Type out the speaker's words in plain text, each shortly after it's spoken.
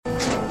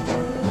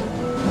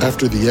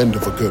After the end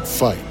of a good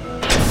fight,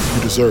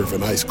 you deserve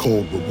an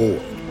ice-cold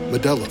reward.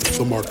 Modelo is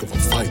the mark of a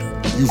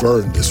fighter. You've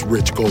earned this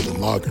rich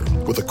golden lager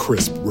with a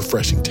crisp,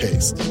 refreshing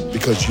taste.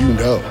 Because you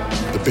know,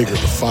 the bigger the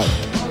fight,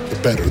 the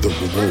better the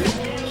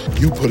reward.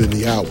 You put in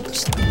the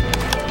hours,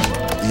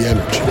 the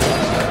energy,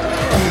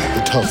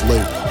 the tough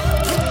labor.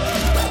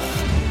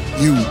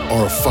 You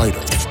are a fighter,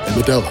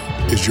 and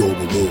Modelo is your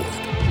reward.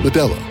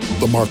 Modelo,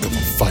 the mark of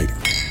a fighter.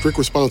 Drink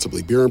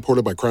responsibly. Beer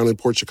imported by Crown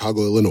Imports,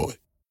 Chicago, Illinois.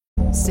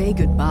 Say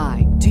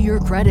goodbye to your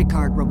credit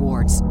card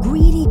rewards.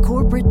 Greedy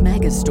corporate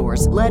mega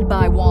stores, led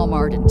by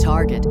Walmart and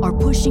Target, are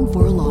pushing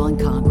for a law in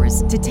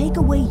Congress to take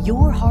away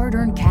your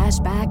hard-earned cash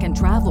back and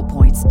travel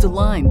points to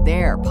line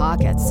their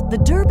pockets. The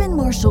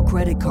Durbin-Marshall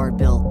credit card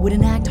bill would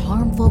enact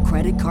harmful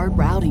credit card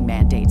routing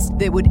mandates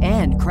that would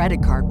end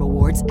credit card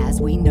rewards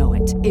as we know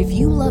it. If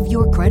you love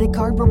your credit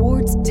card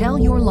rewards, tell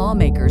your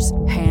lawmakers,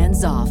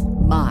 hands off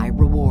my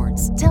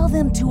rewards. Tell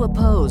them to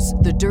oppose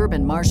the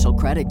Durbin-Marshall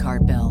credit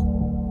card bill.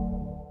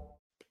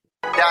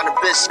 Down the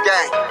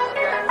Biscayne.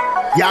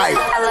 Yikes.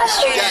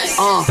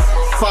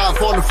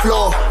 5 on the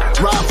floor.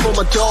 Ride for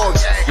my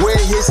dogs. Where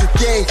here's the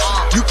thing.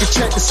 You can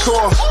check the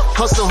score.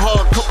 Hustle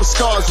hard, couple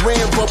scars.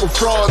 Wearing bubble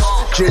frogs.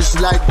 Just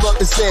like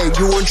Butler said,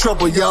 you in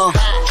trouble, y'all.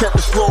 Kept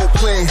the floor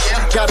playing.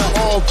 Got it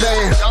all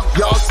banned.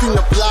 Y'all seen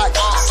the block.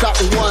 Stop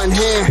with one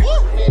hand.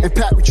 And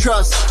Pat we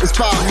trust.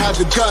 Inspire, have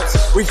the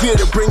guts. We're here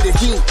to bring the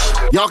heat.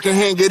 Y'all can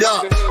hang it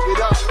up.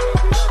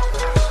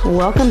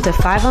 Welcome to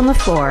 5 on the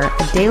Floor,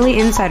 a daily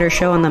insider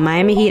show on the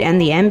Miami Heat and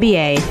the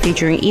NBA,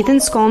 featuring Ethan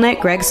Skolnick,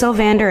 Greg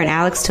Sylvander, and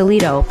Alex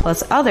Toledo,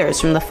 plus others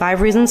from the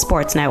 5 Reasons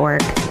Sports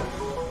Network.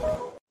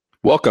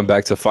 Welcome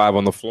back to 5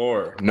 on the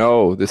Floor.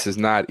 No, this is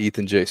not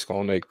Ethan J.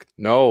 Skolnick.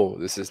 No,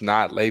 this is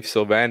not Leif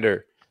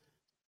Sylvander.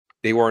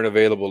 They weren't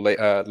available.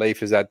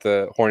 Leif is at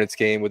the Hornets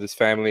game with his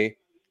family.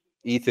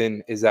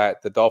 Ethan is at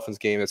the Dolphins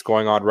game that's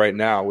going on right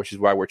now, which is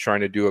why we're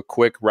trying to do a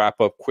quick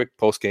wrap-up, quick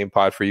post-game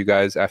pod for you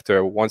guys after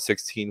a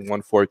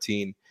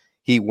 116-114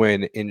 Heat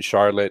win in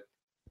Charlotte.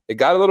 It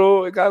got a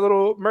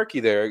little murky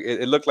there.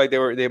 It looked like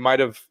they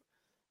might have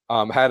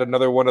had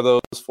another one of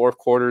those fourth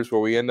quarters where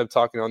we end up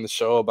talking on the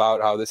show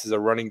about how this is a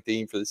running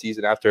theme for the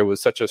season after it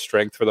was such a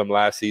strength for them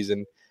last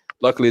season.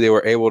 Luckily, they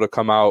were able to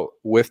come out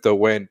with the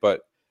win, but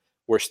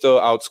we're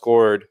still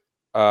outscored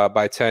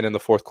by 10 in the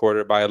fourth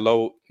quarter by a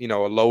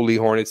lowly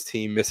Hornets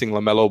team, missing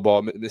LaMelo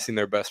Ball, missing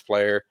their best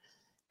player.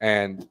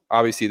 And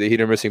obviously the Heat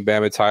are missing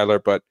Bam and Tyler.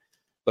 But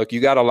look, you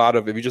got a lot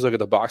of, if you just look at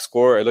the box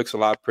score, it looks a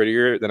lot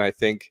prettier than I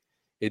think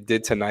it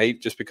did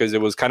tonight, just because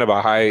it was kind of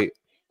a high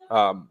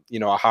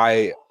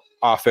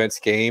offense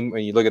game.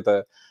 When you look at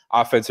the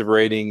offensive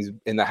ratings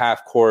in the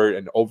half court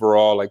and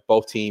overall, like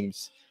both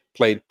teams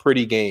played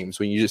pretty games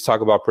when you just talk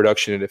about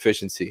production and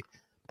efficiency.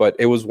 But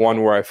it was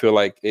one where I feel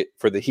like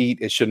for the Heat,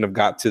 it shouldn't have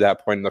got to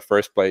that point in the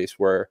first place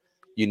where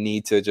you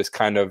need to just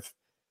kind of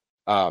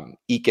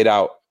eke it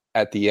out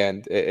at the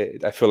end.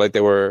 I feel like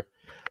there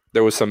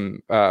was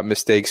some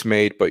mistakes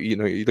made, but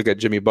you look at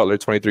Jimmy Butler,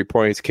 23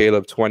 points,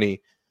 Caleb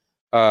 20,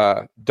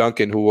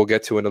 Duncan, who we'll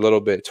get to in a little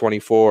bit,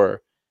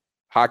 24,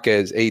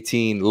 Jaquez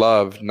 18,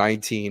 Love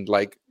 19.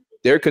 Like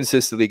they're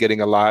consistently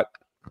getting a lot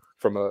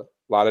from a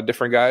lot of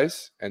different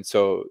guys, and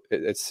so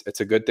it's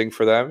a good thing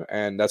for them,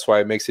 and that's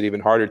why it makes it even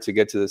harder to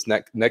get to this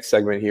next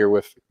segment here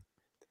with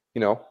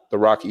the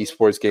Rock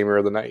Esports Gamer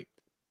of the Night.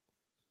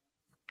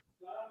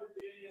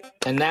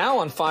 And now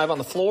on 5 on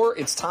the Floor,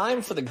 it's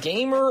time for the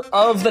Gamer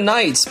of the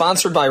Night,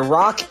 sponsored by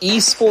Rock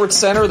Esports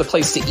Center, the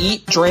place to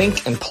eat,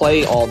 drink, and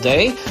play all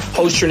day.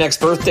 Host your next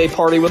birthday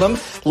party with them.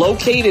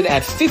 Located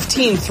at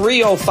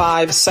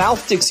 15305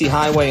 South Dixie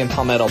Highway in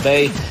Palmetto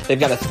Bay. They've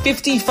got a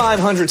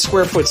 5,500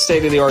 square foot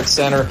state-of-the-art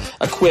center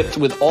equipped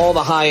with all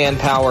the high-end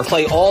power.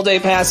 Play all-day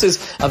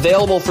passes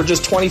available for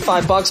just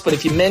 $25, but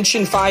if you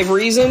mention 5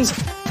 Reasons,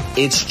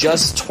 it's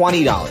just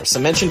 $20. So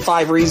mention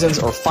 5 Reasons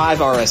or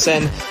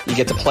 5RSN. You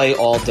get to play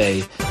all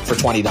day for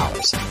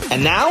 $20.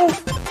 And now,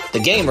 the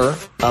Gamer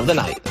of the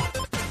Night.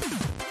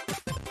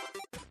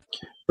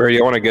 Brady,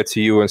 I want to get to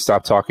you and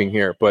stop talking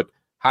here, but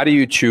how do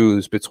you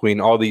choose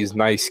between all these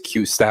nice,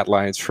 cute stat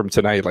lines from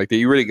tonight? Like,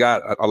 you really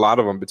got a lot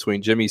of them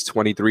between Jimmy's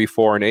 23,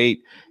 4, and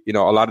 8. A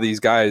lot of these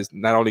guys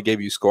not only gave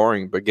you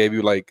scoring, but gave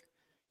you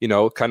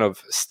kind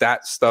of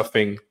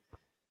stat-stuffing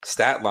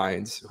stat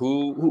lines.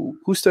 Who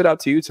stood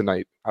out to you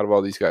tonight out of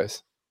all these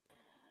guys?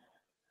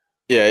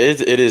 Yeah,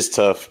 it is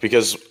tough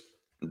because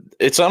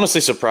it's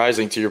honestly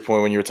surprising, to your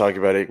point when you were talking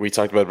about it. We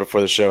talked about it before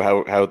the show,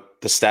 how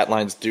the stat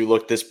lines do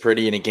look this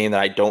pretty in a game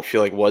that I don't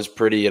feel like was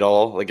pretty at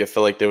all. Like, I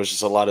feel like there was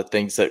just a lot of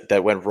things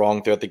that went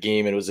wrong throughout the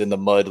game. It was in the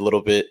mud a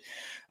little bit.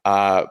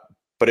 But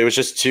it was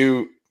just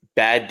two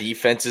bad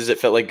defenses. It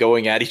felt like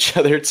going at each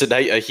other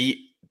tonight. A Heat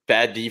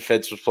bad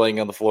defense was playing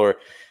on the floor.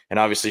 And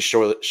obviously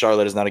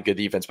Charlotte is not a good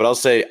defense. But I'll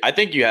say, I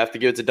think you have to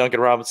give it to Duncan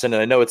Robinson.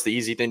 And I know it's the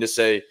easy thing to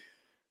say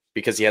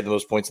because he had the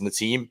most points in the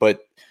team.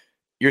 But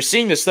you're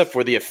seeing this stuff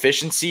where the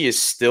efficiency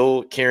is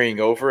still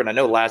carrying over. And I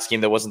know last game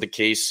that wasn't the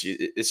case.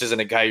 This isn't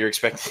a guy you're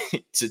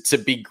expecting to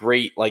be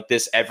great like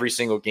this every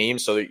single game.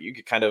 So that you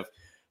could kind of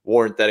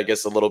warrant that, I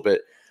guess, a little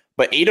bit.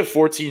 but 8 of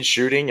 14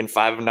 shooting and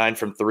 5 of 9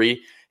 from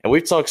 3. And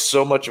we've talked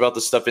so much about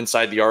the stuff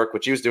inside the arc,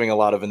 which he was doing a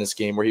lot of in this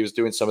game, where he was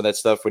doing some of that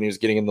stuff when he was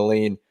getting in the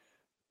lane.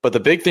 But the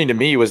big thing to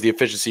me was the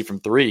efficiency from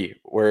 3,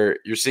 where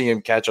you're seeing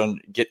him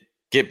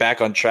get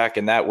back on track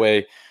in that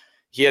way.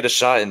 He had a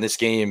shot in this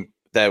game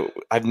that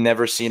I've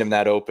never seen him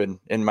that open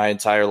in my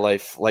entire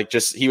life. Like,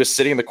 just he was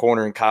sitting in the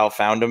corner and Kyle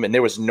found him and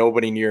there was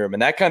nobody near him.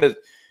 And that kind of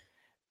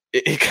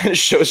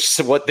shows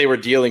just what they were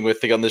dealing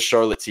with on this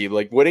Charlotte team.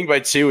 Like, winning by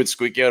 2 and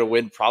squeaking out a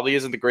win probably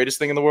isn't the greatest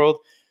thing in the world.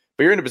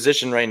 But you're in a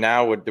position right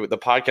now with the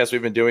podcast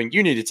we've been doing,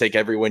 you need to take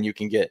every win you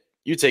can get.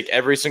 You take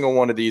every single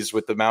one of these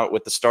with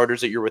the starters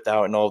that you're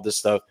without and all of this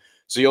stuff.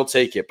 So you'll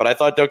take it. But I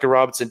thought Duncan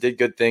Robinson did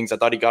good things. I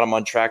thought he got them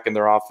on track in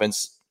their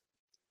offense.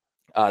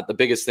 The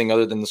biggest thing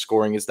other than the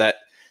scoring is that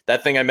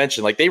thing I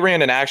mentioned. Like, they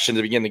ran an action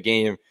to begin the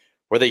game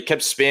where they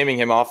kept spamming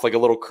him off like a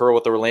little curl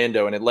with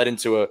Orlando, and it led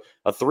into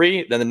a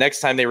 3. Then the next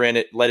time they ran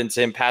it led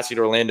into him passing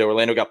to Orlando.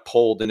 Orlando got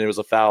pulled, and it was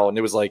a foul. And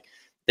it was like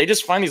they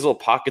just find these little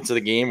pockets of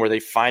the game where they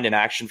find an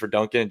action for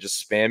Duncan and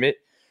just spam it.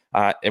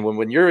 And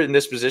when you're in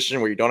this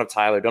position where you don't have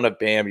Tyler, don't have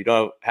Bam, you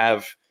don't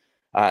have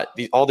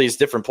all these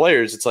different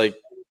players, it's like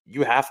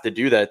you have to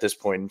do that at this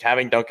point. And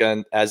having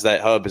Duncan as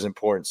that hub is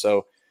important.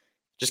 So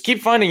just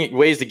keep finding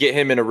ways to get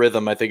him in a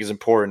rhythm, I think, is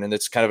important. And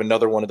it's kind of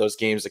another one of those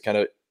games that kind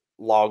of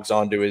logs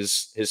onto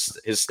his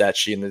stat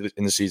sheet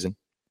in the season.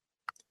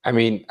 I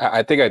mean,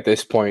 I think at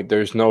this point,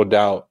 there's no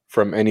doubt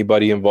from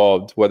anybody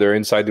involved, whether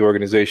inside the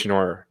organization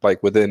or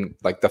like within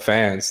like the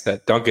fans,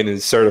 that Duncan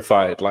is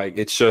certified. Like,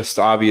 it's just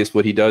obvious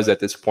what he does at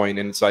this point.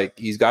 And it's like,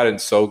 he's gotten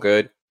so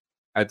good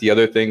at the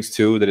other things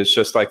too, that it's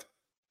just like,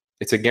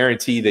 it's a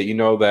guarantee that, you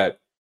know, that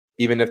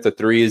even if the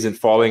 3 isn't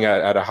falling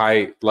at a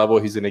high level,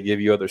 he's going to give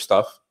you other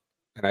stuff.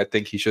 And I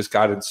think he's just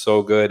gotten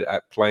so good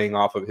at playing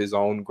off of his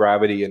own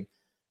gravity and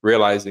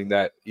realizing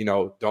that, you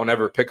know, don't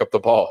ever pick up the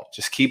ball.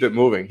 Just keep it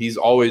moving. He's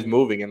always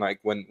moving. And like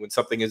when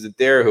something isn't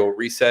there, he'll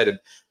reset and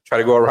try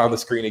to go around the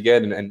screen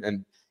again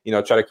and you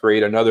know, try to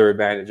create another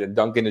advantage. And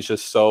Duncan is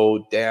just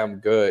so damn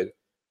good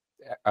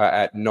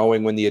at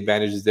knowing when the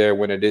advantage is there,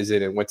 when it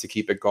isn't, and when to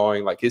keep it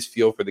going. Like, his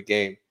feel for the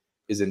game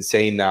is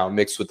insane now,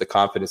 mixed with the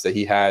confidence that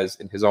he has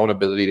in his own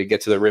ability to get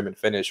to the rim and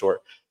finish,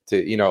 or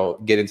to, you know,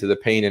 get into the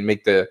paint and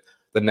make the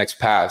next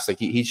pass. Like,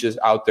 he's just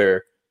out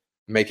there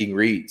making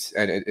reads,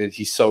 and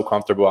he's so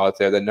comfortable out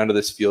there that none of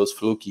this feels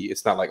fluky.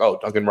 It's not like, oh,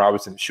 Duncan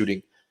Robinson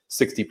shooting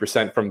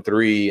 60% from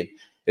 3, and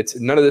it's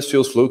none of this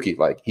feels fluky.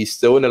 Like, he's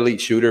still an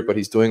elite shooter, but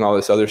he's doing all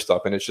this other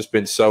stuff, and it's just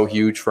been so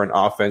huge for an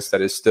offense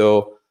that is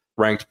still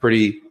ranked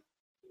pretty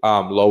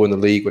low in the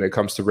league when it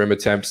comes to rim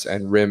attempts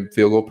and rim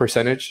field goal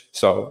percentage.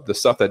 So the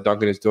stuff that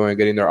Duncan is doing,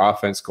 getting their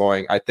offense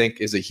going, I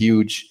think is a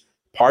huge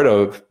part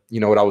of, you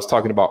know, what I was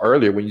talking about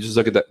earlier. When you just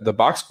look at the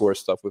box score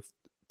stuff, with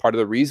part of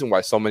the reason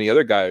why so many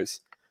other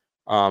guys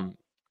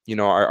you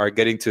know, are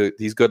getting to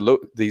these good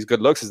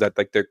looks is that,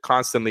 like, they're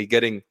constantly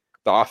getting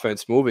the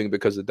offense moving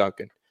because of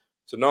Duncan.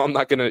 So no, I'm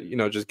not gonna, you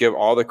know, just give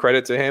all the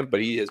credit to him,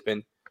 but he has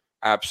been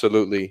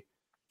absolutely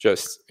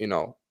just, you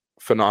know,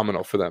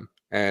 phenomenal for them.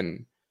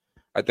 And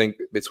I think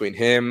between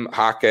him,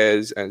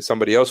 Jaquez, and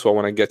somebody else who I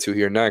want to get to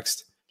here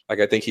next, like,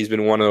 I think he's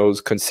been one of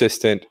those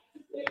consistent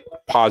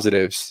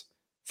positives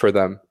for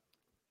them.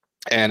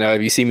 And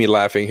if you see me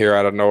laughing here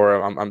out of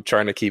nowhere, I'm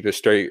trying to keep it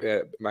straight,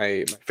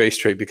 my face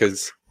straight,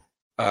 because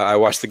I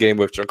watched the game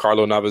with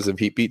Giancarlo Navas and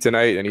Pete Beat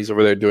tonight, and he's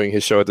over there doing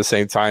his show at the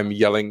same time,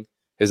 yelling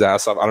his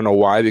ass off. I don't know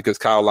why, because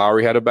Kyle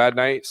Lowry had a bad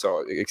night.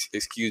 So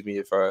excuse me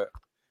if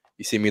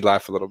you see me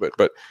laugh a little bit.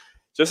 But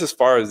just as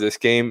far as this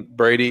game,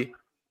 Brady,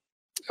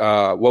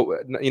 I'm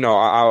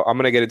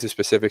going to get into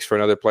specifics for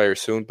another player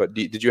soon. But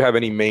did you have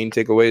any main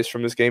takeaways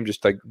from this game?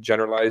 Just like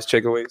generalized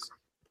takeaways?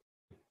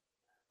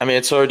 I mean,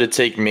 it's hard to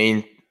take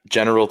main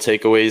general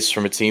takeaways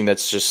from a team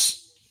that's just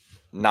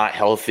not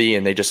healthy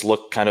and they just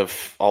look kind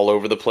of all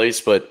over the place.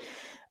 But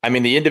I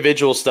mean, the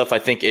individual stuff I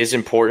think is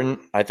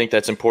important. I think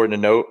that's important to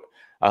note.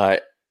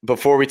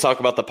 Before we talk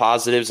about the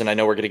positives, and I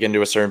know we're going to get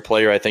into a certain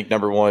player, I think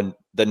number one,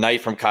 the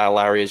night from Kyle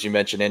Lowry, as you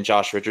mentioned, and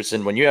Josh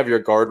Richardson, when you have your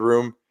guard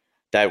room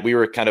that we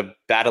were kind of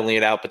battling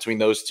it out between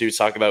those two,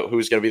 talk about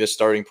who's going to be the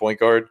starting point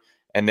guard,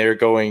 and they're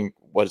going,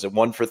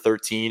 1 for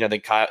 13? I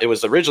think Kyle, it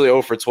was originally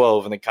 0 for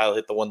 12, and then Kyle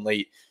hit the one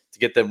late to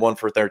get them 1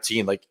 for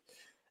 13. Like,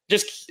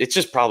 it's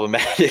just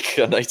problematic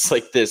on nights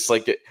like this.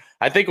 Like,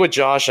 I think with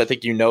Josh, I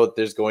think that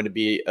there's going to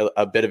be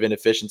a bit of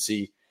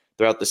inefficiency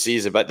throughout the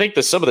season. But I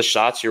think some of the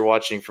shots you're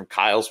watching from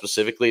Kyle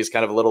specifically is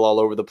kind of a little all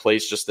over the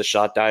place, just the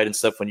shot diet and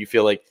stuff, when you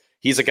feel like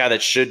he's a guy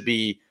that should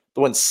be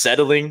the one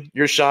settling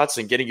your shots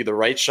and getting you the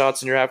right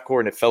shots in your half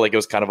court, and it felt like it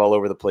was kind of all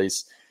over the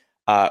place.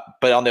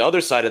 But on the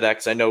other side of that,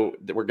 because I know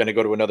that we're going to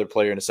go to another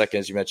player in a second,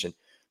 as you mentioned,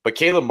 but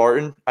Caleb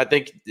Martin, I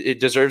think it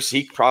deserves,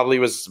 he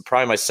was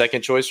probably my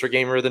second choice for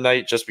gamer of the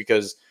night, just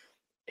because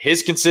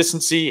his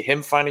consistency,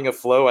 him finding a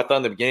flow. I thought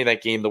in the beginning of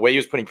that game, the way he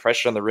was putting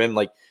pressure on the rim,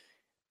 like,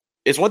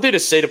 it's one thing to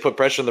say to put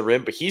pressure on the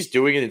rim, but he's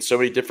doing it in so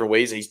many different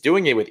ways, and he's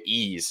doing it with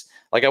ease.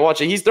 Like, I watch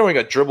it, he's throwing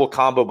a dribble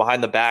combo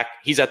behind the back,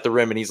 he's at the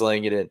rim, and he's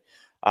laying it in.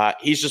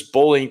 He's just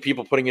bullying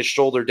people, putting his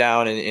shoulder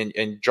down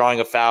and drawing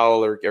a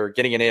foul or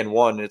getting an and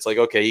one. And it's like,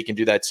 okay, he can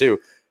do that too.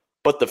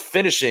 But the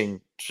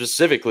finishing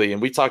specifically,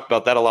 and we talked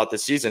about that a lot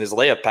this season, his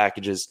layup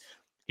packages,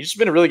 he's just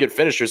been a really good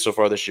finisher so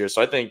far this year.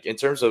 So I think in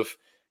terms of,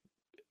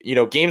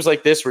 games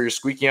like this where you're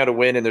squeaking out a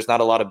win and there's not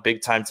a lot of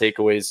big time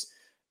takeaways,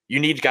 you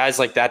need guys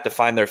like that to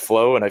find their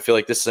flow. And I feel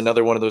like this is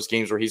another one of those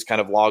games where he's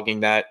kind of logging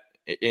that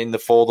in the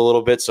fold a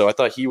little bit. So I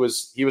thought he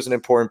was an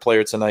important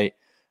player tonight.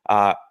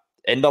 And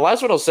the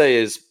last one I'll say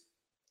is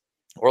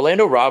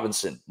Orlando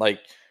Robinson.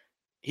 Like,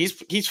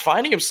 he's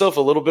finding himself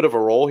a little bit of a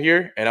role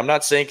here. And I'm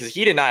not saying because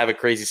he did not have a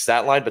crazy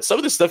stat line, but some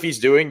of the stuff he's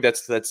doing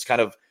that's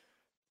kind of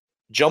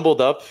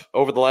jumbled up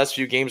over the last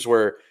few games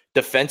where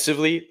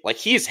defensively, like,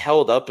 he is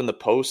held up in the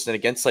post and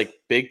against like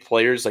big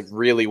players like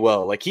really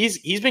well. Like,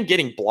 he's been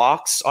getting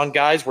blocks on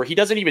guys where he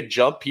doesn't even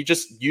jump. He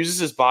just uses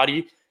his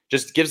body,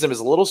 just gives them as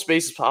little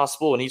space as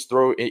possible, and he's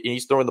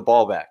throwing the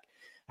ball back.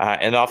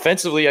 And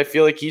offensively, I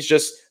feel like he's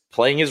just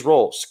playing his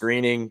role,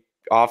 screening,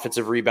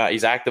 offensive rebound.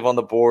 He's active on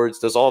the boards,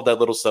 does all of that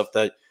little stuff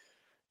that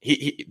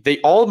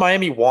all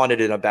Miami wanted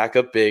in a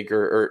backup big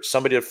or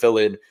somebody to fill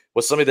in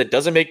was somebody that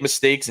doesn't make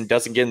mistakes and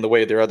doesn't get in the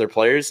way of their other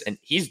players. And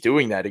he's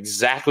doing that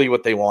exactly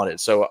what they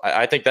wanted. So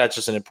I think that's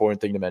just an important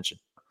thing to mention.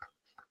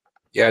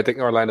 Yeah, I think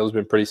Orlando's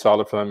been pretty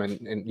solid for him.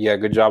 And yeah,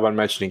 good job on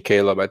mentioning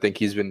Caleb. I think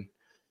he's been,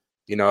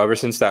 ever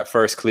since that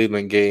first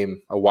Cleveland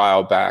game a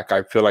while back,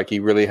 I feel like he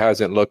really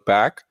hasn't looked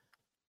back.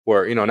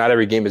 Where, not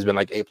every game has been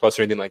like A+ or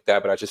anything like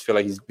that, but I just feel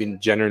like he's been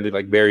generally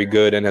like very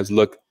good and has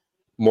looked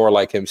more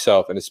like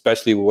himself. And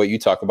especially with what you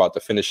talk about, the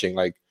finishing,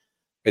 like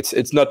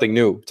it's nothing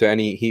new to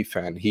any Heat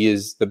fan. He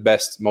is the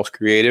best, most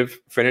creative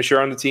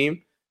finisher on the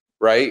team,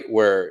 right?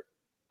 Where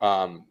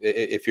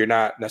if you're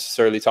not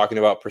necessarily talking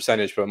about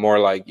percentage, but more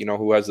like,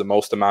 who has the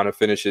most amount of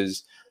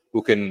finishes,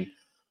 who can,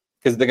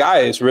 because the guy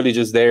is really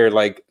just there,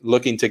 like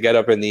looking to get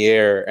up in the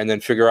air and then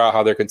figure out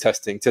how they're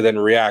contesting to then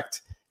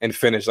react and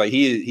finish. Like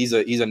he's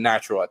a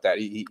natural at that.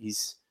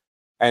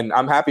 And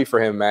I'm happy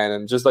for him, man.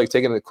 And just like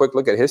taking a quick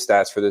look at his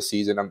stats for this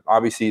season.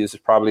 Obviously, this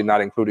is probably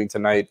not including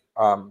tonight.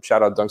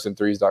 Shout out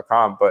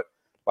dunksandthrees.com. But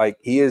like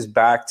he is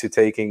back to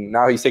taking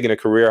a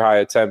career high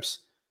attempts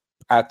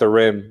at the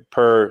rim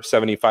per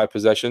 75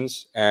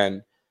 possessions.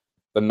 And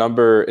the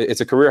number,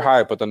 it's a career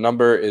high, but the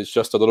number is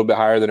just a little bit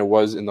higher than it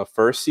was in the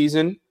first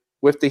season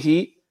with the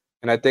Heat.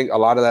 And I think a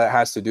lot of that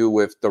has to do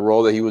with the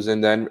role that he was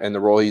in then and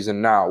the role he's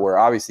in now, where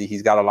obviously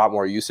he's got a lot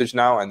more usage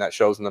now, and that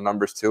shows in the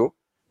numbers too.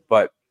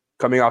 But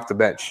coming off the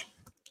bench,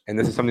 and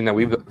this is something that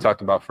we've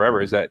talked about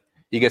forever, is that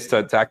he gets to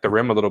attack the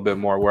rim a little bit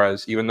more,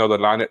 whereas even though the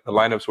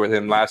lineups with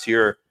him last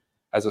year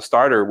as a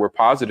starter were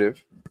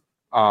positive,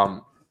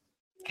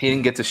 he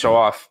didn't get to show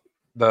off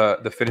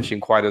the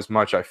finishing quite as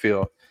much, I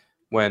feel,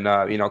 when,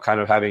 kind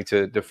of having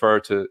to defer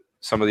to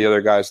some of the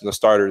other guys in the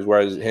starters,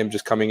 whereas him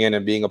just coming in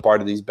and being a part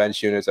of these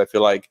bench units, I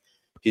feel like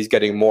he's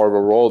getting more of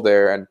a role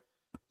there, and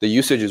the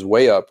usage is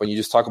way up when you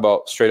just talk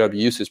about straight up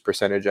usage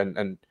percentage,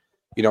 and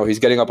he's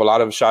getting up a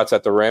lot of shots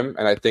at the rim,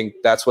 and I think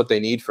that's what they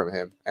need from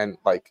him. And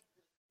like,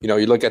 you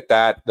look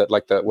at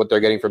what they're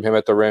getting from him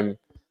at the rim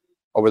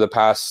over the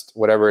past,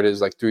 whatever it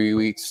is, like 3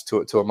 weeks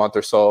to a month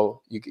or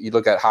so. You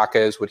look at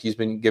Jaquez, what he's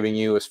been giving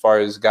you as far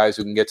as guys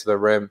who can get to the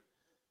rim,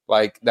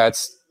 like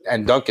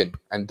and Duncan,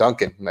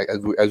 like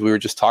as we were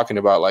just talking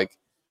about, like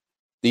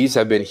these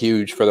have been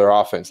huge for their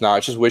offense. Now I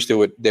just wish they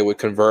would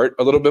convert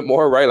a little bit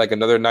more, right? Like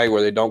another night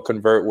where they don't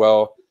convert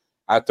well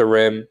at the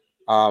rim.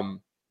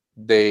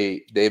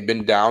 They've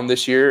been down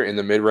this year in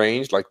the mid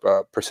range, like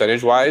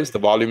percentage wise. The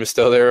volume is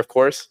still there, of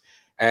course.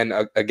 And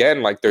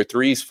again, like their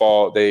threes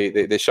fall.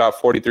 They shot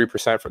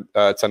 43%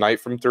 from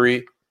tonight from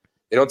three.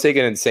 They don't take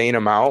an insane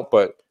amount,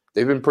 but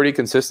they've been pretty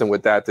consistent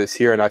with that this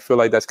year. And I feel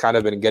like that's kind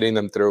of been getting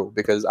them through,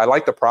 because I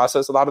like the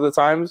process a lot of the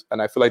times,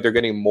 and I feel like they're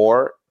getting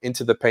more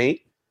into the paint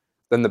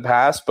than the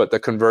past, but the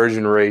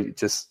conversion rate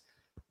just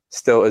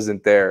still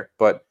isn't there.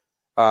 But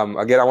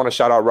again, I want to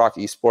shout out Rock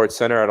Esports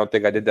Center. I don't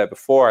think I did that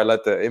before. I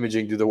let the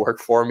imaging do the work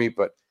for me,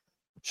 but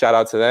shout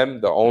out to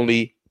them, the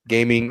only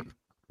gaming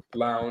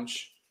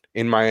lounge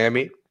in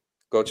Miami.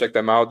 Go check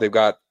them out. They've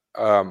got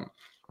a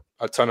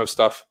ton of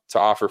stuff to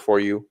offer for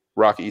you,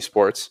 Rock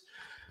Esports.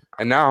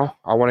 And now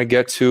I want to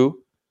get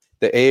to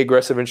the A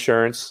Aggressive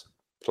Insurance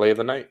Play of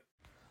the Night.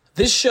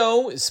 This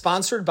show is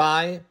sponsored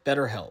by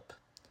BetterHelp.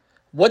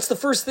 What's the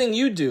first thing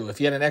you'd do if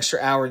you had an extra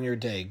hour in your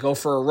day? Go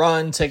for a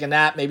run, take a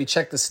nap, maybe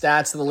check the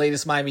stats of the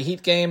latest Miami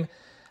Heat game?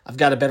 I've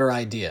got a better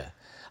idea.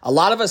 A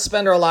lot of us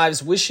spend our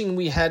lives wishing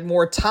we had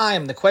more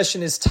time. The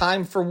question is,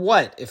 time for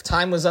what? If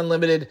time was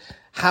unlimited,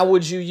 how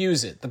would you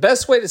use it? The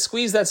best way to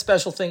squeeze that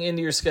special thing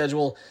into your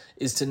schedule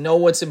is to know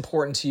what's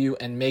important to you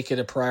and make it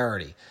a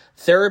priority.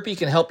 Therapy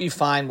can help you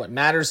find what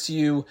matters to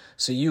you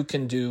so you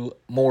can do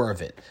more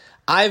of it.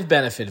 I've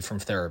benefited from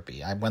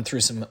therapy. I went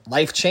through some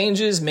life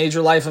changes,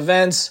 major life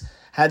events,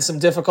 had some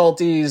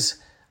difficulties.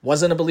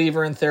 Wasn't a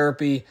believer in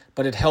therapy,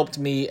 but it helped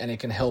me and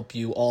it can help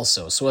you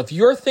also. So if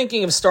you're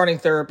thinking of starting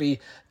therapy,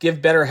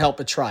 give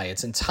BetterHelp a try.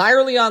 It's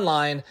entirely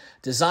online,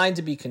 designed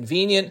to be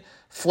convenient,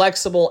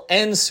 flexible,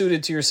 and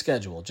suited to your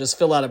schedule. Just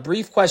fill out a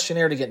brief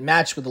questionnaire to get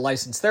matched with a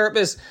licensed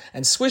therapist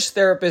and switch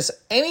therapists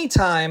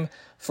anytime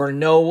for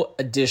no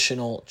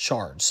additional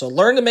charge. So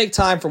learn to make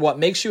time for what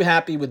makes you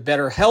happy with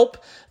BetterHelp.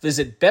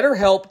 Visit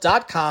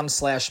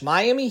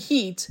betterhelp.com/Miami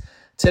Heat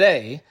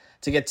today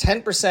to get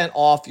 10%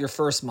 off your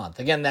first month.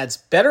 Again, that's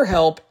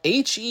BetterHelp,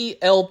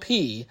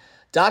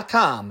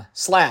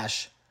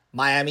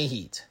 HELP.com/Miami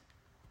Heat.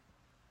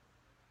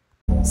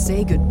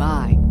 Say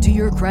goodbye to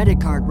your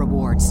credit card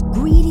rewards.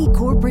 Greedy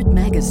corporate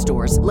mega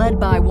stores, led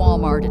by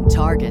Walmart and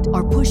Target,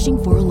 are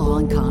pushing for a law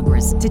in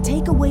Congress to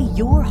take away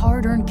your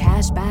hard-earned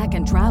cash back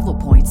and travel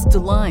points to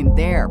line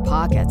their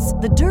pockets.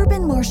 The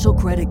Durbin-Marshall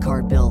credit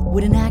card bill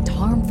would enact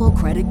harmful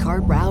credit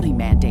card routing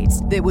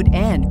mandates that would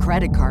end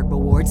credit card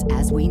rewards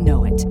as we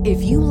know it.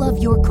 If you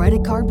love your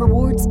credit card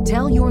rewards,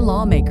 tell your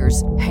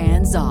lawmakers,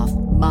 hands off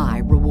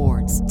my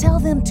rewards. Tell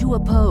them to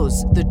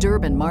oppose the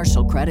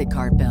Durbin-Marshall credit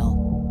card bill.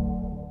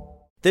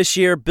 This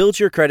year, build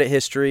your credit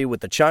history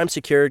with the Chime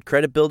Secured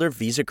Credit Builder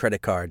Visa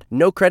Credit Card.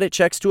 No credit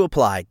checks to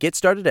apply. Get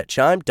started at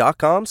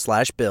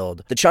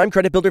chime.com/build. The Chime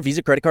Credit Builder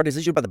Visa Credit Card is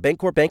issued by the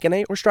Bancorp Bank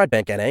N.A. or Stride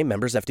Bank N.A.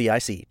 members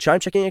FDIC.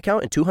 Chime checking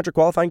account and 200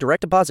 qualifying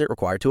direct deposit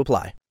required to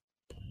apply.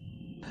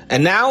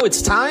 And now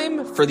it's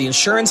time for the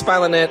Insurance by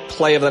Lynette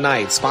Play of the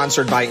Night,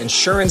 sponsored by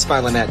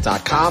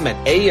InsuranceByLynette.com, an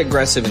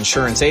A-aggressive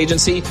insurance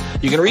agency.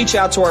 You can reach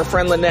out to our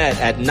friend Lynette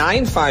at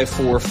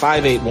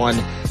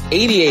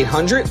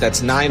 954-581-8800.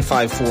 That's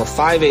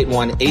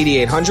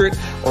 954-581-8800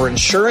 or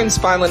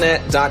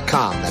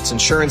InsuranceByLynette.com. That's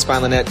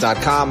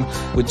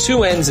InsuranceByLynette.com with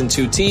 2 N's and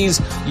 2 T's.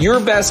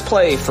 Your best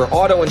play for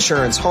auto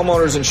insurance,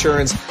 homeowners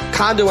insurance,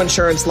 condo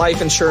insurance,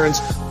 life insurance,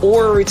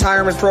 or a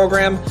retirement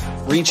program.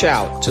 Reach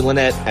out to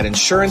Lynette at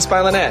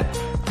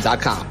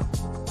InsuranceByLynette.com.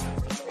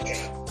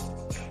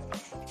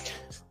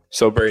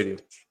 So Brady,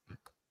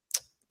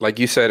 like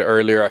you said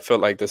earlier, I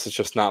felt like this is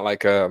just not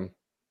like this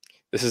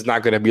is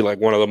not going to be like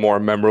one of the more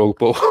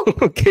memorable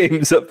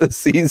games of the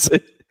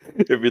season.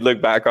 If you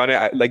look back on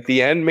it, like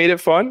the end made it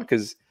fun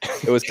because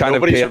it was kind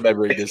Nobody's of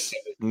remembering this.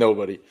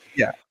 Nobody.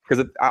 Yeah,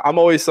 because I'm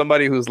always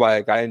somebody who's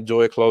like, I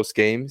enjoy close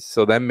games,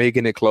 so them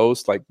making it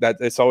close like that,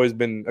 it's always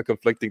been a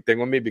conflicting thing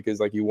with me because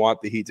like you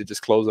want the Heat to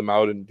just close them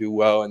out and do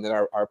well, and then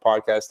our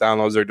podcast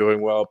downloads are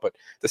doing well, but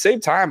at the same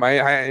time,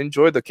 I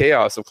enjoy the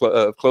chaos of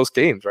close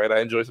games, right?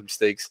 I enjoy some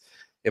stakes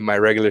in my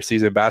regular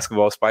season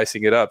basketball,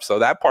 spicing it up. So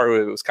that part of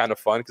it was kind of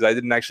fun because I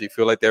didn't actually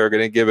feel like they were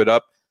going to give it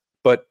up,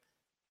 but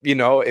you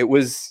know, it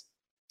was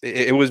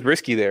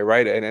risky there,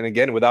 right? And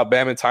again, without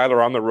Bam and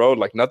Tyler on the road,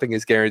 like nothing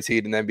is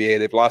guaranteed in the NBA.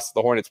 They've lost to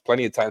the Hornets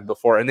plenty of times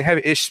before, and they have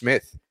Ish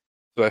Smith.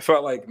 So I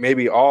felt like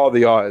maybe all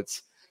the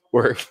odds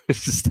were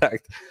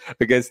stacked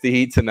against the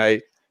Heat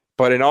tonight.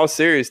 But in all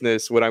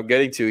seriousness, what I'm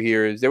getting to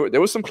here is there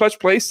was some clutch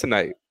plays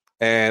tonight,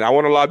 and I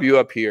want to lob you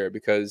up here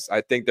because I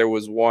think there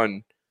was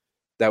one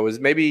that was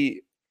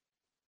maybe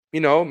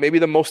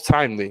the most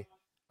timely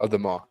of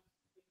them all.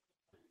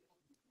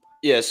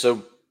 Yeah,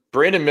 so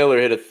Brandon Miller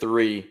hit a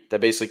 3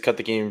 that basically cut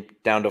the game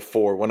down to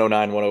 4,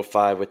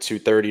 109-105 with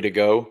 2:30 to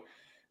go.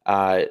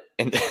 And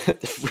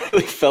it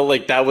really felt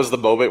like that was the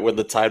moment when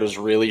the tide was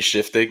really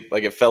shifting.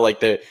 Like it felt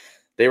like they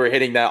were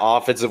hitting that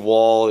offensive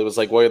wall. It was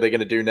like, what are they going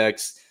to do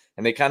next?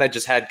 And they kind of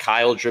just had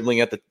Kyle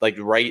dribbling at the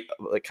right,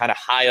 kind of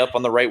high up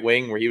on the right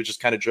wing where he was just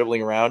kind of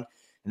dribbling around.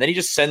 And then he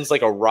just sends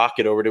like a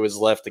rocket over to his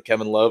left to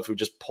Kevin Love, who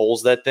just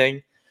pulls that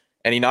thing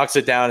and he knocks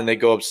it down and they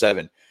go up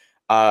 7.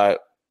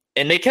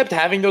 And they kept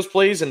having those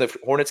plays and the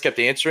Hornets kept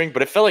answering,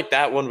 but it felt like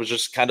that one was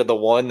just kind of the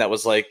one that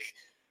was like,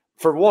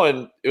 for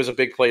one, it was a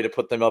big play to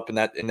put them up in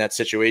that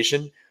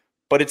situation.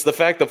 But it's the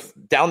fact of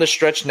down the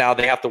stretch now,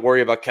 they have to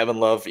worry about Kevin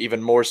Love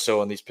even more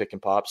so on these pick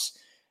and pops.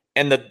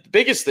 And the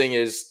biggest thing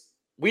is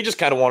we just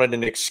kind of wanted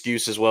an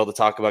excuse as well to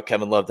talk about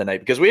Kevin Love tonight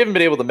because we haven't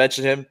been able to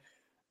mention him.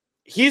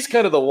 He's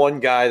kind of the one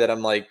guy that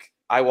I'm like,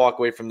 I walk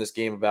away from this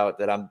game about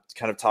that I'm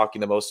kind of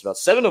talking the most about.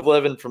 7 of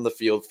 11 from the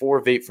field, 4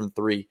 of 8 from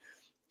 3.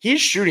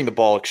 He's shooting the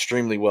ball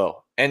extremely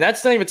well. And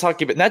that's not even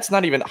talking about, that's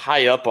not even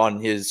high up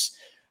on his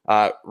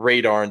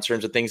radar in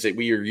terms of things that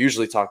we are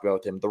usually talking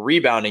about with him. The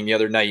rebounding the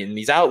other night and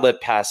these outlet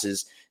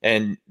passes.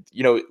 And,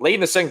 late in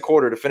the second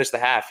quarter to finish the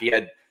half, he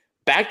had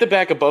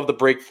back-to-back above the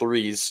break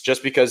threes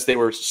just because they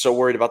were so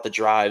worried about the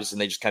drives and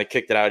they just kind of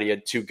kicked it out. He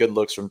had 2 good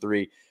looks from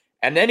 3.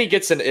 And then he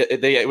gets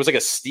it was like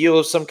a steal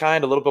of some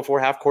kind a little before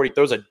half court. He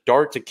throws a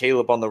dart to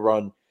Caleb on the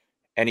run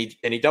and he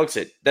dunks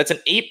it. That's an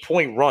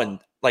 8-point run,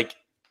 like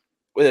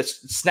with a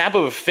snap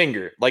of a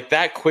finger, like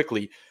that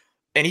quickly.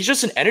 And he's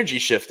just an energy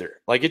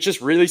shifter. Like it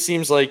just really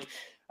seems like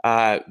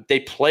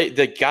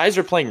the guys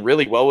are playing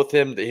really well with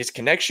him. His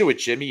connection with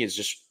Jimmy is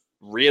just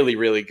really,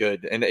 really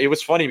good. And it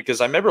was funny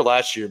because I remember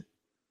last year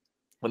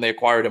when they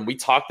acquired him, we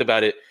talked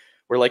about it.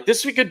 We're like,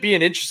 this could be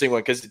an interesting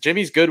one because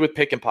Jimmy's good with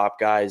pick and pop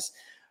guys.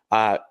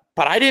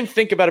 But I didn't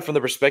think about it from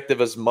the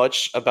perspective as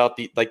much about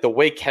the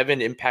way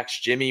Kevin impacts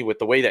Jimmy with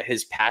the way that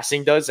his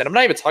passing does. And I'm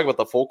not even talking about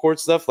the full court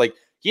stuff. Like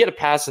He had a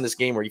pass in this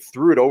game where he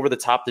threw it over the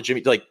top to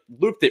Jimmy, like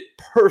looped it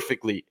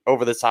perfectly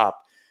over the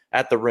top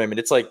at the rim. And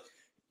it's like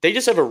they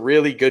just have a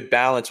really good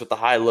balance with the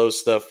high-low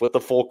stuff, with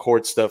the full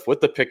court stuff,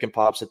 with the pick and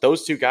pops. That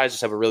those two guys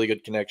just have a really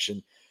good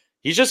connection.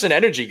 He's just an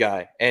energy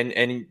guy. And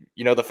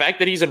the fact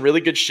that he's in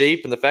really good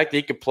shape and the fact that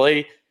he could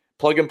play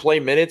plug and play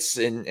minutes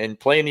and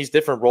play in these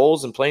different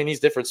roles and play in these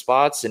different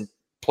spots and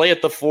play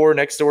at the 4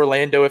 next to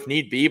Orlando if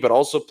need be, but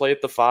also play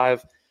at the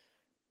 5.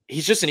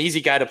 He's just an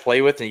easy guy to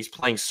play with, and he's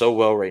playing so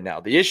well right now.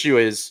 The issue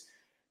is,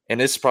 and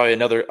this is probably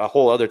a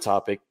whole other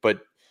topic,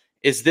 but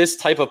is this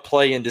type of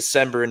play in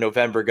December and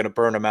November going to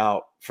burn him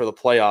out for the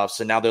playoffs?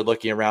 And now they're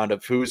looking around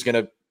of who's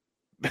going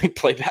to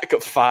play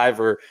backup 5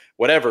 or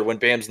whatever when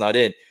Bam's not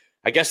in.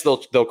 I guess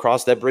they'll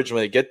cross that bridge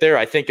when they get there.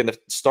 I think in the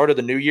start of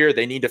the new year,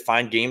 they need to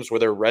find games where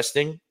they're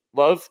resting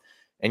Love,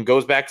 and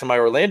goes back to my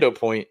Orlando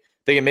point.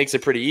 I think it makes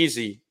it pretty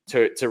easy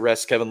to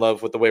rest Kevin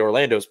Love with the way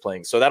Orlando's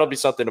playing. So that'll be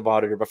something to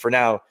monitor. But for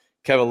now,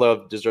 Kevin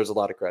Love deserves a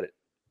lot of credit.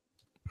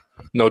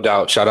 No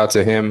doubt. Shout out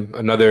to him.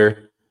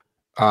 Another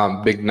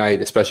big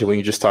night, especially when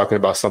you're just talking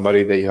about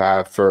somebody that you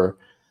have for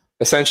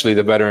essentially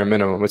the veteran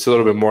minimum. It's a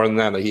little bit more than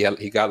that. Like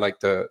he got like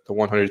the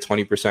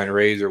 120%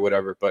 raise or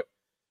whatever. But,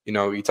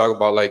 you talk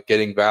about like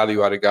getting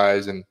value out of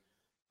guys. And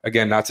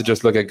again, not to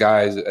just look at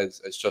guys as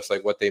just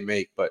like what they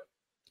make, but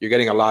you're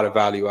getting a lot of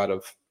value out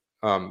of,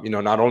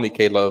 not only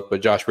K-Love,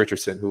 but Josh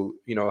Richardson, who,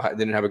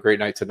 didn't have a great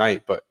night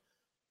tonight, but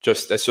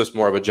that's just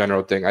more of a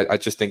general thing. I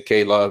just think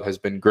K-Love has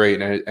been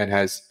great and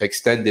has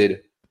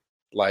extended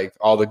like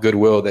all the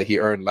goodwill that he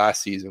earned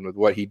last season with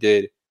what he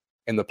did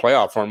in the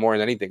playoff run more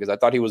than anything. Because I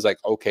thought he was like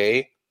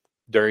okay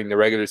during the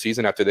regular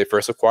season after they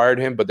first acquired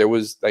him, but there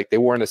was like they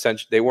weren't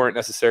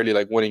necessarily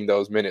like winning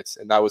those minutes,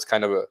 and that was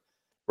kind of a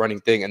running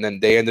thing. And then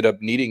they ended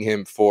up needing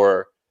him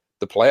for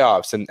the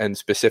playoffs and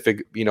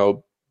specific,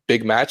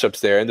 big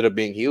matchups there ended up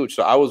being huge.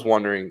 So I was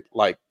wondering,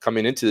 like,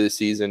 coming into this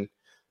season,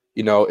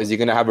 is he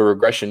going to have a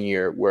regression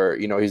year where,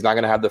 he's not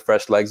going to have the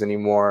fresh legs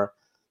anymore?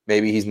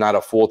 Maybe he's not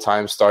a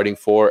full-time starting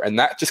 4. And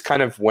that just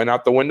kind of went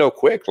out the window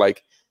quick.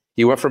 Like,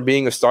 he went from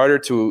being a starter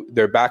to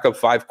their backup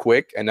 5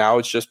 quick. And now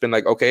it's just been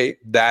like, okay,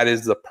 that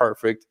is the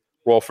perfect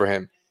role for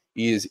him.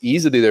 He is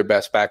easily their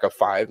best backup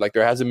 5. Like,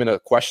 there hasn't been a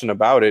question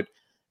about it.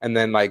 And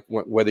then, like,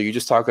 whether you're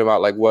just talking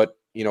about, like, what,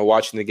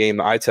 watching the game,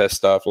 the eye test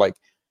stuff, like,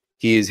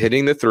 he is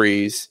hitting the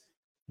threes,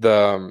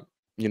 the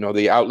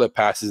outlet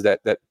passes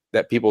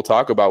that people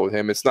talk about with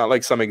him. It's not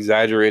like some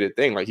exaggerated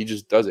thing. Like, he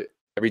just does it.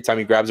 Every time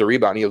he grabs a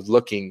rebound, he is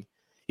looking.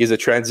 He's a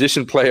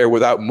transition player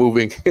without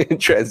moving in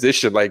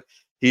transition. Like,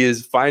 he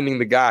is finding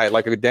the guy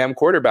like a damn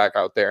quarterback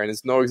out there. And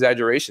it's no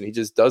exaggeration. He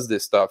just does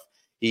this stuff.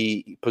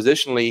 He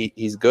positionally,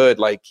 he's good.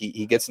 Like,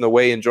 he gets in the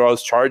way and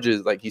draws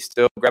charges. Like, he's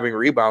still grabbing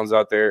rebounds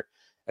out there.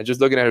 And just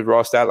looking at his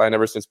raw stat line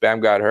ever since Bam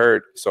got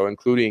hurt, so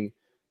including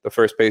the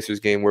first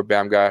Pacers game where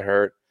Bam got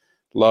hurt,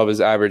 Love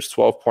has averaged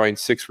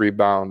 12.6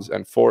 rebounds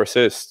and 4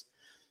 assists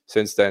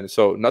since then.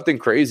 So nothing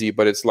crazy,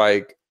 but it's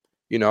like,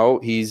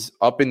 he's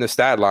up in the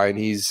stat line.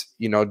 He's,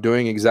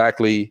 doing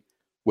exactly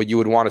what you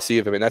would want to see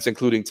of him. And that's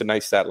including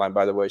tonight's stat line,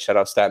 by the way. Shout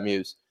out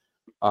StatMuse.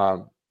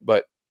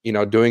 But,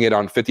 doing it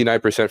on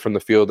 59% from the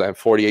field and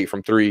 48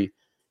 from 3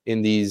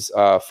 in these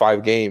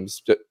 5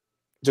 games.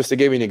 Just to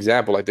give you an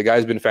example, like, the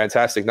guy's been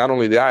fantastic. Not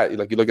only that,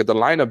 like, you look at the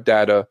lineup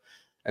data,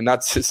 and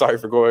that's sorry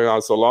for going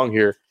on so long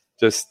here.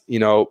 Just,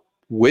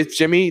 with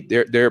Jimmy,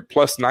 they're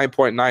plus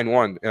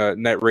 9.91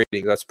 net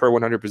rating. That's per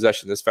 100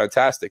 possessions. That's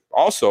fantastic.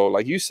 Also,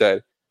 like you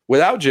said,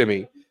 without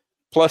Jimmy,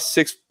 plus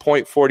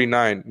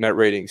 6.49 net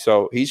rating.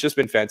 So he's just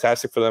been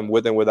fantastic for them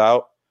with and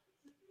without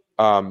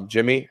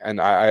Jimmy.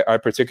 And I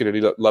particularly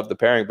love the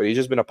pairing, but he's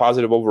just been a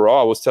positive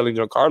overall. I was telling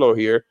Giancarlo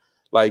here,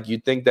 like,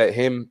 you'd think that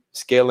him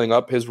scaling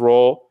up his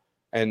role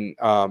and,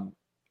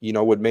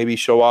 would maybe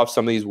show off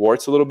some of these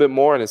warts a little bit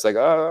more. And it's like,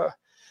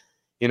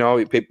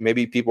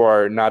 maybe people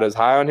are not as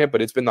high on him,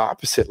 but it's been the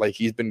opposite. Like,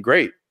 he's been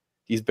great.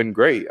 He's been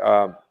great.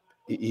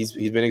 He's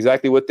been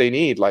exactly what they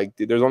need. Like,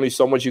 there's only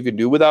so much you can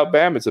do without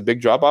Bam. It's a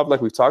big drop off,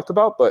 like we've talked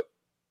about, but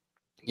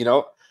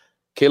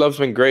K-Love's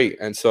been great.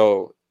 And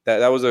so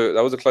that was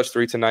a clutch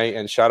 3 tonight.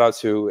 And shout out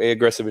to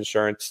Aggressive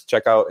Insurance.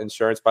 Check out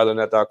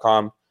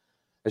insurancebythenet.com.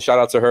 And shout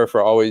out to her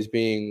for always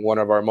being one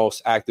of our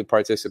most active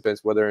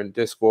participants, whether in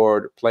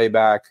Discord,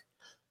 playback,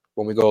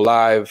 when we go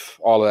live,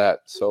 all of that.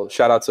 So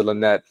shout out to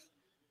Lynette.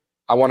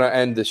 I want to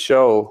end the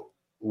show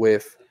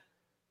with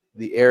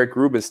the Eric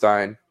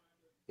Rubenstein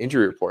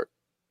injury report.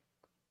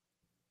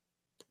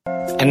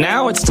 And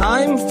now it's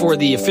time for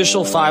the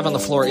official 5 on the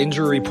Floor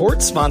injury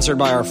report, sponsored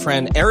by our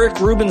friend Eric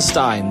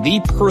Rubenstein, the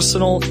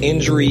personal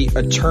injury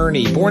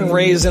attorney. Born and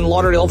raised in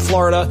Lauderdale,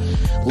 Florida,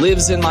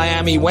 lives in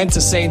Miami, went to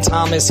St.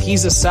 Thomas.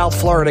 He's a South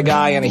Florida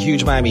guy and a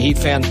huge Miami Heat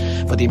fan.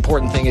 But the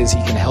important thing is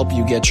he can help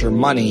you get your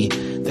money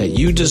that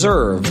you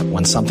deserve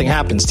when something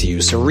happens to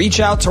you. So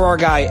reach out to our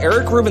guy,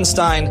 Eric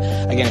Rubenstein.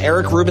 Again,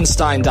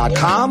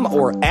 ericrubenstein.com,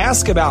 or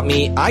ask about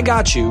me, I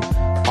got you,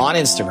 on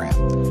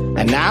Instagram.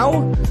 And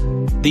now,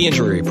 the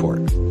injury report.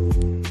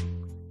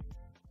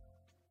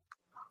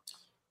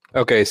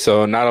 Okay,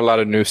 so not a lot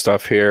of new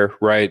stuff here,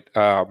 right?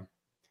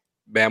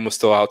 Bam was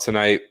still out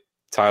tonight.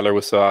 Tyler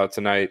was still out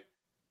tonight.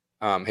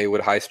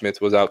 Haywood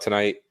Highsmith was out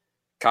tonight.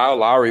 Kyle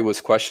Lowry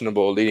was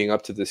questionable leading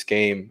up to this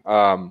game.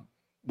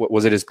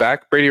 Was it his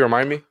back? Brady,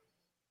 remind me.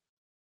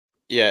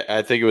 Yeah,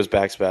 I think it was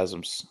back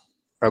spasms.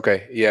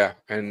 Okay, yeah,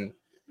 and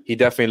he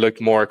definitely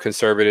looked more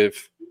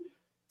conservative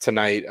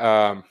tonight.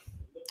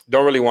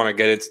 Don't really want to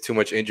get into too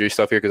much injury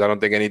stuff here because I don't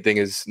think anything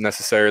is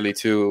necessarily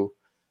too.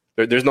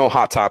 There's no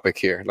hot topic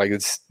here. Like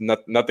it's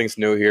nothing's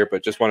new here.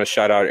 But just want to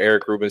shout out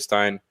Eric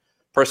Rubenstein,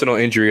 personal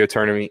injury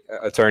attorney.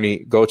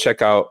 Go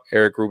check out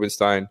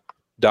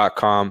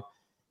ericrubenstein.com,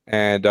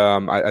 and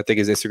I think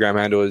his Instagram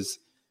handle is.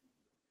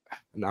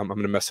 I'm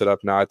going to mess it up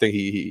now. I think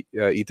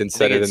Ethan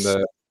said it in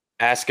the.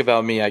 Ask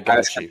about me, I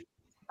got you.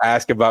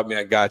 Ask about me,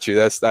 I got you.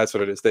 That's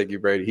what it is. Thank you,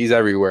 Brady. He's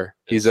everywhere.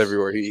 He's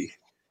everywhere.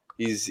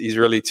 He's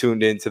really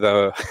tuned into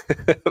the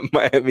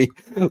Miami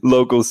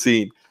local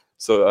scene.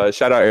 So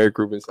shout out Eric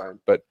Rubenstein.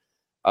 But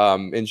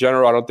in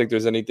general, I don't think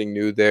there's anything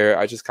new there.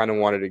 I just kind of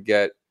wanted to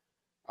get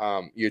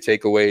your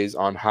takeaways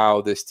on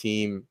how this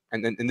team,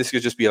 and this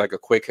could just be like a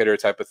quick hitter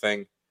type of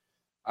thing,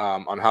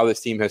 on how this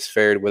team has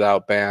fared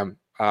without Bam.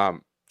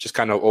 Just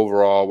kind of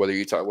overall,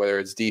 whether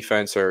it's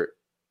defense or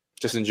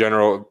just in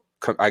general,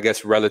 I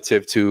guess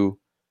relative to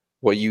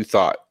what you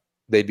thought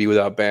they'd be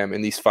without Bam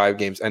in these 5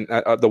 games. And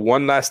the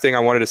one last thing I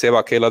wanted to say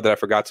about Caleb that I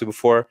forgot to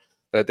before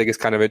that I think is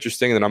kind of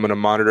interesting, and then I'm going to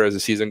monitor as the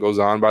season goes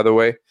on, by the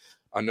way.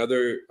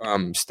 Another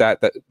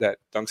stat that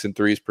dunks and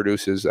threes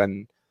produces,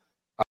 and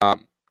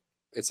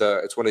it's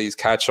one of these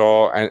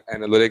catch-all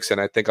analytics,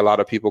 and I think a lot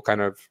of people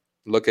kind of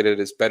look at it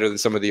as better than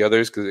some of the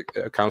others because it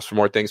accounts for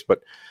more things.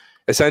 But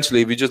essentially,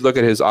 if you just look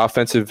at his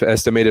offensive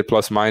estimated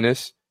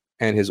plus-minus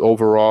and his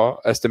overall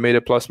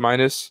estimated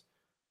plus-minus,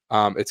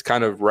 it's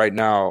kind of right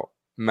now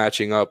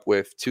matching up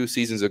with 2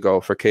 seasons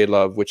ago for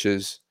K-Love, which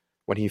is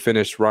when he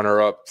finished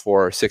runner-up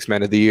for 6th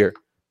Man of the Year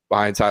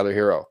behind Tyler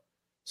Hero.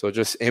 So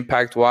just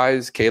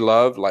impact-wise,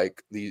 K-Love,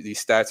 like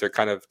these stats are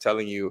kind of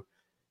telling you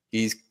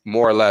he's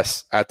more or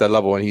less at that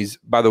level. And he's,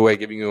 by the way,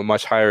 giving you a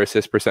much higher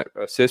assist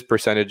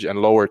percentage and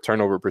lower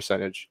turnover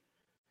percentage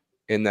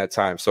in that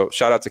time. So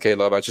shout out to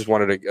K-Love. I just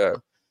wanted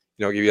to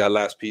give you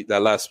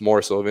that last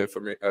morsel of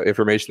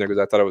information there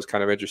because I thought it was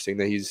kind of interesting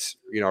that he's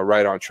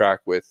right on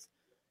track with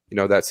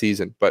that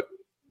season. But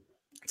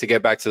to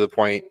get back to the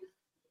point,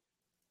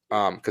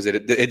 because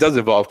it does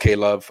involve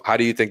K-Love, how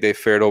do you think they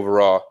fared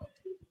overall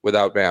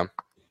without Bam?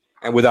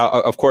 And without,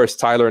 of course,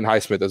 Tyler and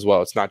Highsmith as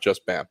well. It's not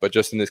just Bam, but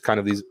just in these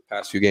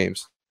past few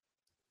games.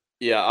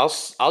 Yeah,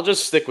 I'll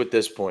just stick with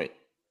this point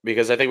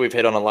because I think we've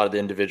hit on a lot of the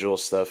individual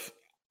stuff.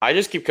 I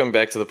just keep coming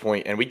back to the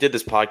point, and we did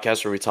this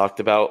podcast where we talked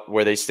about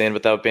where they stand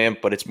without Bam,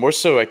 but it's more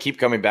so I keep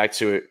coming back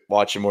to it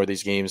watching more of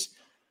these games.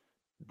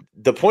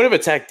 The point of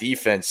attack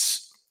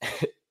defense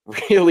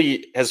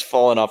really has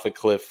fallen off a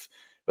cliff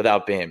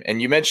without Bam.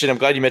 And I'm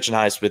glad you mentioned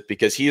Highsmith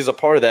because he is a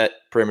part of that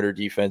perimeter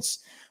defense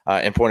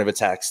and point of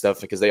attack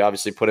stuff because they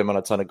obviously put him on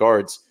a ton of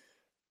guards.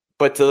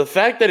 But to the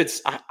fact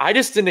that I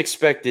just didn't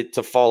expect it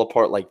to fall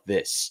apart like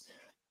this.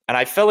 And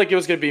I felt like it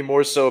was going to be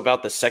more so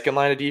about the second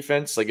line of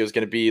defense. Like it was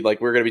going to be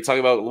like we're going to be talking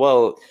about,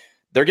 well,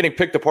 they're getting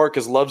picked apart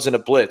because Love's in a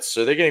blitz.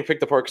 So they're getting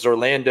picked apart because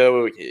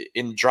Orlando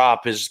in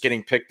drop is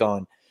getting picked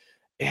on.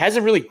 It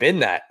hasn't really been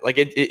that. Like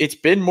it's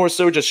been more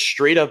so just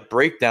straight up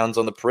breakdowns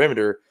on the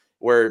perimeter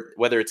where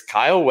whether it's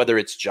Kyle, whether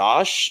it's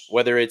Josh,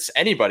 whether it's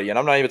anybody, and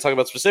I'm not even talking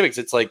about specifics,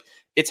 it's like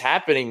it's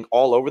happening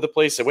all over the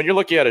place. And when you're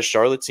looking at a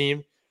Charlotte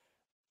team,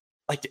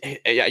 like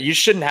you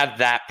shouldn't have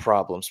that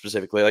problem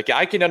specifically. Like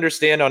I can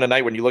understand on a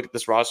night when you look at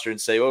this roster and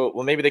say, oh,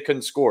 well, maybe they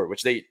couldn't score,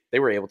 which they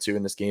were able to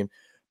in this game.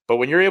 But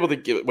when you're able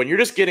to when you're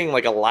just getting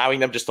like allowing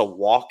them just to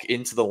walk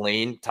into the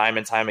lane time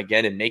and time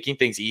again and making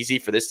things easy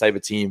for this type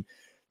of team,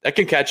 that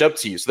can catch up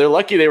to you. So they're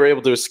lucky they were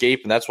able to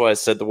escape. And that's why I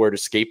said the word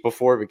escape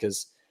before,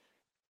 because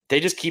they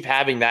just keep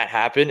having that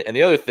happen. And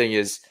the other thing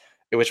is,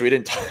 which we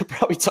didn't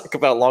probably talk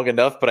about long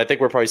enough, but I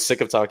think we're probably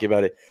sick of talking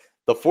about it.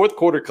 The fourth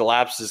quarter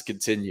collapses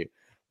continue,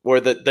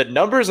 where the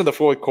numbers in the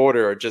fourth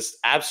quarter are just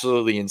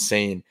absolutely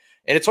insane.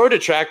 And it's hard to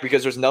track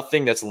because there's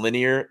nothing that's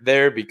linear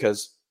there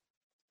because,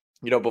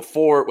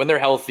 before when they're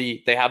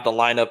healthy, they have the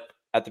lineup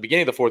at the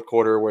beginning of the fourth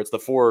quarter where it's the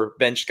 4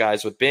 bench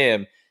guys with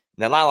Bam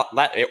and then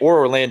or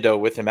Orlando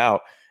with him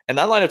out. And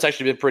that lineup's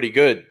actually been pretty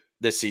good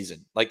this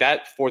season. Like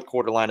that fourth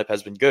quarter lineup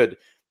has been good.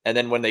 And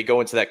then when they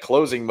go into that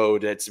closing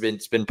mode, it's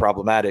been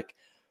problematic.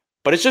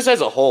 But it's just as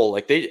a whole,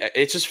 like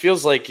it just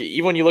feels like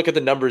even when you look at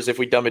the numbers, if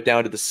we dumb it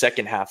down to the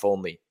second half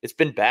only, it's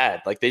been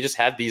bad. Like they just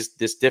have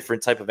this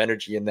different type of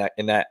energy in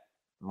that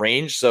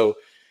range. So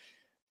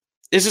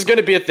this is going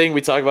to be a thing we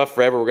talk about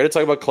forever. We're going to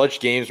talk about clutch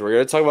games. We're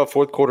going to talk about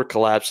fourth quarter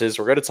collapses.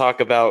 We're going to talk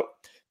about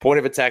point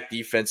of attack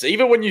defense.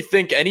 Even when you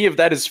think any of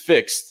that is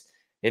fixed,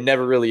 it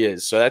never really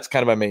is. So that's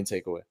kind of my main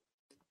takeaway.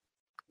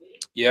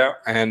 Yeah,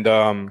 and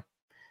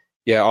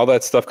all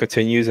that stuff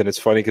continues, and it's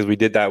funny because we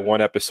did that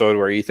one episode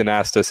where Ethan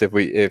asked us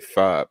if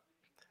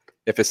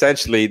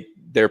essentially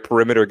their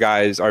perimeter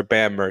guys are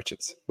Bam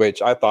merchants,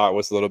 which I thought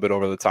was a little bit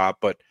over the top,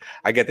 but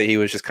I get that he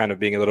was just kind of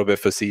being a little bit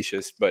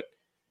facetious. But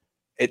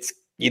it's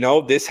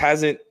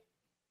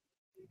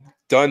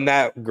done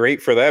that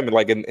great for them,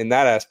 like in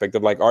that aspect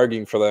of like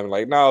arguing for them,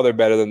 like, no, they're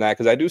better than that.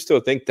 Because I do still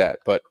think that,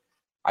 but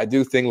I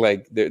do think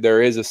like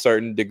there is a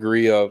certain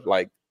degree of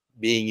like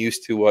being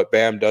used to what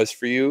Bam does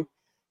for you,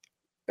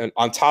 and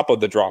on top of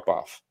the drop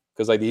off.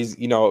 Because like these,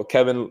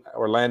 Kevin,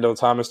 Orlando,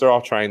 Thomas, they're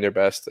all trying their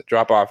best. The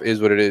drop off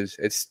is what it is.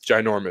 It's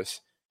ginormous,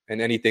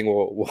 and anything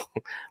will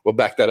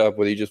back that up.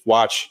 Whether you just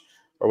watch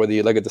or whether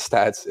you look at the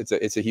stats,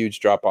 it's a huge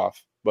drop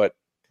off. But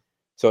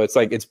so it's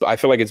like I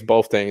feel like it's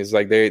both things.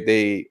 Like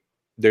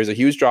there's a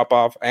huge drop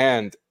off,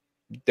 and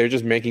they're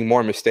just making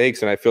more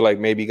mistakes. And I feel like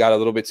maybe got a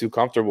little bit too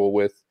comfortable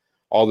with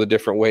all the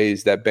different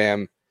ways that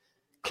Bam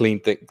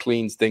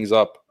cleans things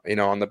up,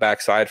 on the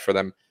backside for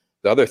them.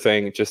 The other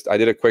thing, I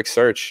did a quick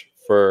search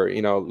for,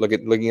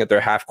 looking at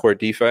their half court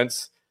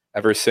defense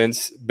ever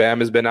since Bam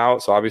has been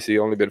out. So obviously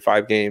only been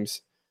 5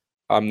 games.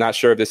 I'm not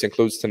sure if this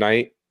includes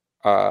tonight,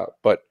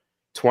 but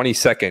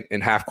 22nd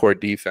in half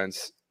court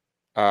defense,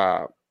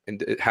 in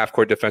half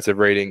court defensive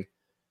rating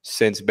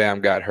since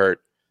Bam got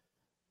hurt.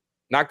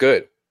 Not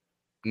good,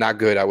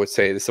 I would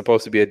say. It's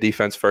supposed to be a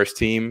defense first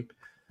team.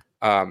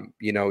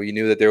 You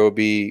knew that there will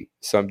be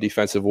some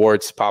defensive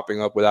warts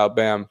popping up without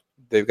Bam.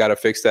 They've got to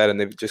fix that, and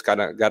they've just got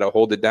to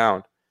hold it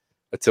down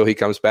until he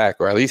comes back,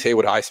 or at least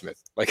Haywood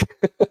Highsmith. Like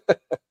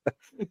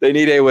they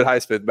need Haywood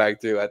Highsmith back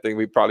too. I think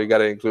we probably got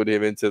to include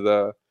him into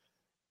the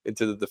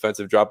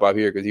defensive drop off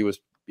here because he was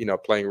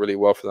playing really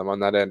well for them on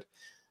that end.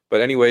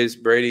 But anyways,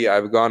 Brady,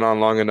 I've gone on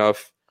long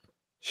enough.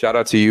 Shout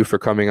out to you for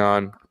coming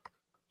on.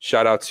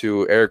 Shout out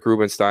to Eric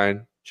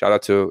Rubenstein. Shout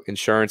out to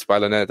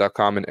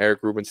insurancebyLynette.com and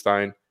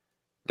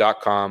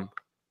ericrubenstein.com.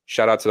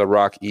 Shout out to the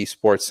Rock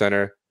Esports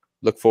Center.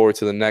 Look forward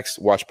to the next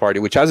watch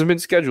party, which hasn't been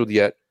scheduled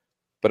yet,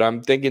 but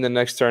I'm thinking the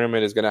next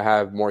tournament is going to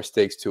have more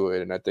stakes to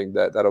it, and I think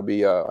that'll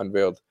be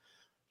unveiled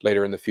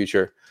later in the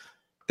future.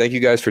 Thank you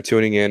guys for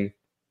tuning in.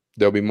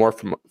 There'll be more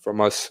from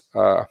us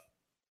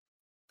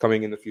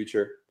coming in the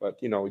future, but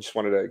we just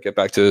wanted to get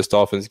back to this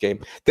Dolphins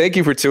game. Thank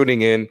you for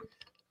tuning in,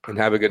 and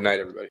have a good night,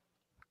 everybody.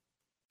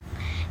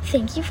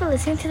 Thank you for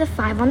listening to the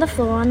 5 on the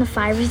Floor on the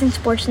 5 Reasons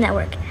Sports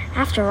Network.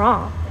 After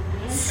all,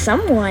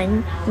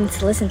 someone needs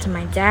to listen to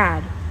my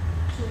dad.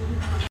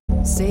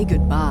 Say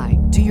goodbye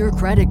to your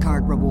credit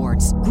card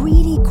rewards.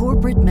 Greedy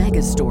corporate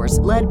mega stores,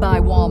 led by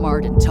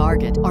Walmart and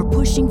Target, are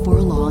pushing for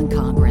a law in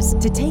Congress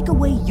to take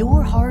away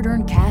your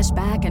hard-earned cash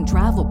back and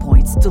travel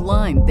points to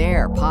line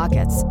their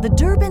pockets. The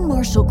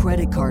Durbin-Marshall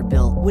credit card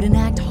bill would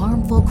enact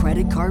harmful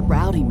credit card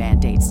routing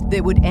mandates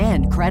that would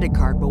end credit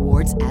card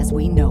rewards as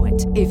we know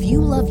it. If you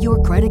love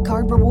your credit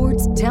card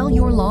rewards, tell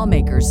your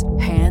lawmakers,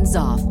 hands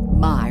off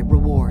my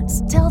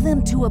rewards. Tell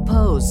them to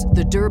oppose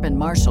the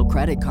Durbin-Marshall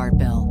credit card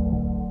bill.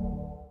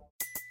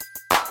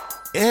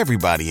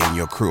 Everybody in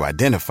your crew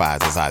identifies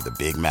as either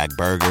Big Mac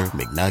Burger,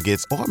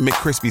 McNuggets, or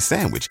McCrispy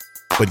Sandwich.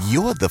 But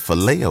you're the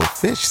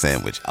Filet-O-Fish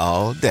Sandwich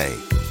all day.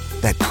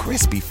 That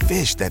crispy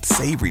fish, that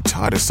savory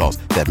tartar sauce,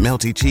 that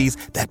melty cheese,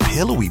 that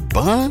pillowy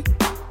bun.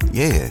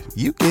 Yeah,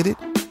 you get it.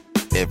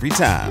 Every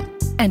time.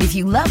 And if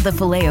you love the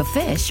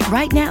Filet-O-Fish,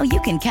 right now you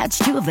can catch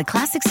 2 of the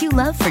classics you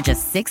love for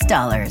just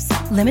 $6.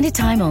 Limited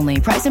time only.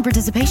 Price and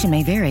participation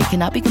may vary.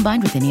 Cannot be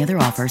combined with any other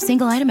offer.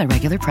 Single item at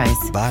regular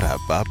price.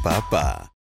 Ba-da-ba-ba-ba.